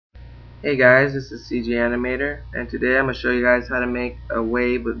Hey guys, this is CG Animator, and today I'm going to show you guys how to make a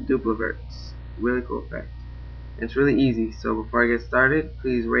wave with Dupliverts. Really cool effect. It's really easy, so before I get started,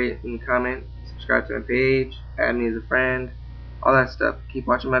 please rate and comment, subscribe to my page, add me as a friend, all that stuff. Keep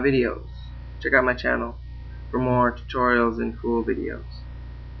watching my videos. Check out my channel for more tutorials and cool videos.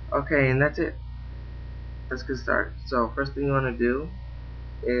 Okay, and that's it. Let's get started. So first thing you want to do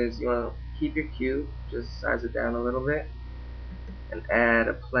is you want to keep your cube, just size it down a little bit, and add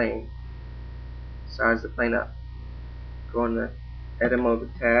a plane. Size the plane up. Go in the edit mode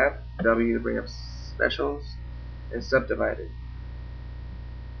with tab, W to bring up specials, and subdivide it.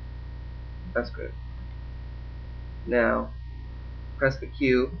 That's good. Now, press the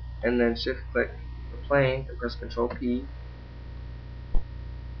cube, and then shift click the plane, and press Control P.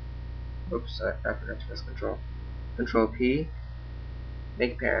 Oops, I forgot to press Control P,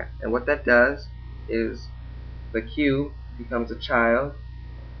 make parent. And what that does is the cube becomes a child,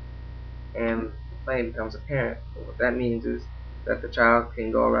 and the plane becomes a parent. And what that means is that the child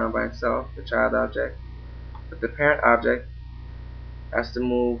can go around by itself, the child object, but the parent object has to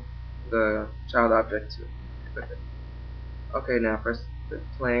move the child object with it. Okay, now press the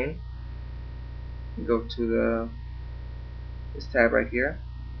plane, go to this tab right here,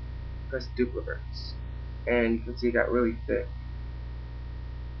 press Dupliverts, and you can see it got really thick.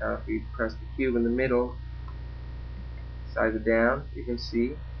 Now if you press the cube in the middle, size it down, you can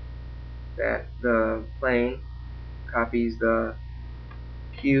see that the plane copies the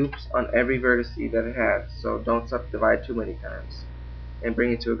cubes on every vertex that it has, so don't subdivide too many times, and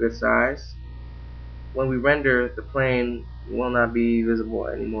bring it to a good size. When we render, the plane will not be visible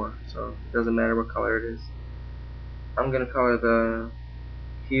anymore, so it doesn't matter what color it is. I'm going to color the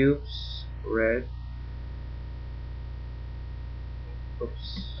cubes red.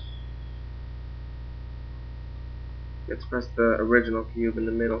 Oops. Let's press the original cube in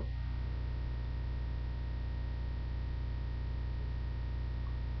the middle.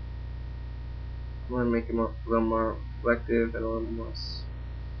 I want to make it a little more reflective and a little more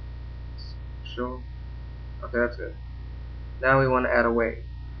special. Okay, that's good. Now we want to add a wave.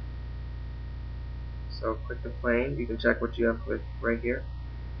 So click the plane. You can check what you have clicked right here.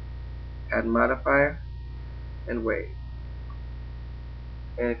 Add modifier and wave.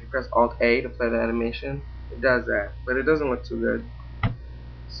 And if you press Alt A to play the animation, it does that, but it doesn't look too good.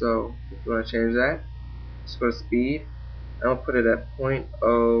 So if you want to change that, just go to speed. I'll put it at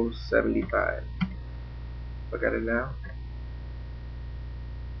 0.075. Look at it now.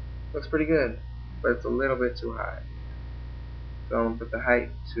 Looks pretty good, but it's a little bit too high. So I'm going to put the height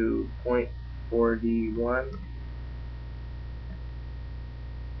to 0.41,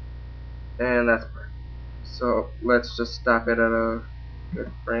 and that's perfect. So let's just stop it at a good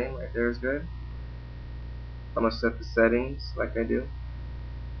frame. Right there is good. I'm going to set the settings like I do.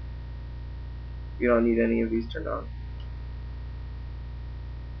 You don't need any of these turned on.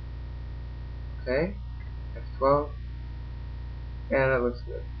 Okay, F12, and that looks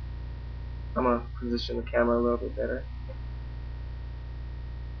good. I'm going to position the camera a little bit better.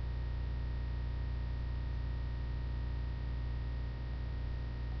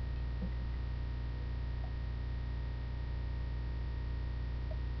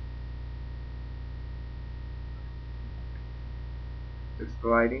 It's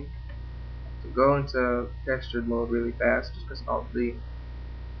gliding. So go into textured mode really fast, just press Alt D.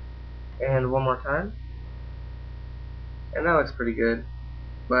 And one more time. And that looks pretty good,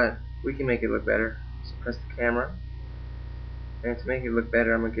 but we can make it look better. So press the camera, and to make it look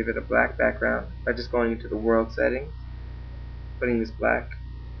better, I'm going to give it a black background by just going into the world settings, putting this black.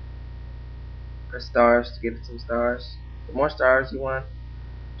 Press stars to give it some stars. The more stars you want,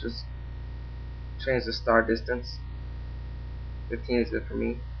 just change the star distance. 15 is good for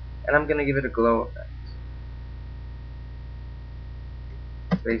me. And I'm going to give it a glow effect.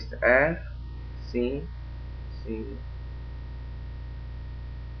 Space to add, scene,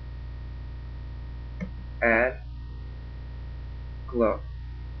 add, glow.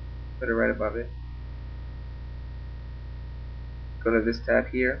 Put it right above it. Go to this tab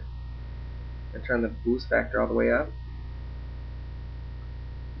here and turn the boost factor all the way up.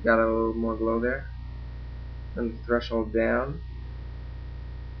 Got a little more glow there. Turn the threshold down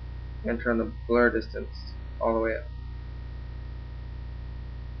and turn the blur distance all the way up.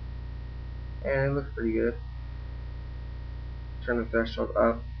 And it looks pretty good. Turn the threshold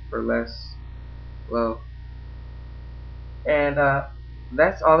up for less glow. And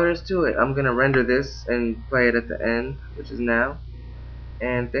that's all there is to it. I'm gonna render this and play it at the end, which is now.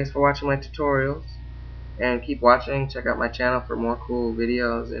 And thanks for watching my tutorials. And keep watching. Check out my channel for more cool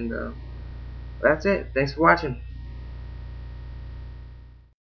videos. And that's it. Thanks for watching.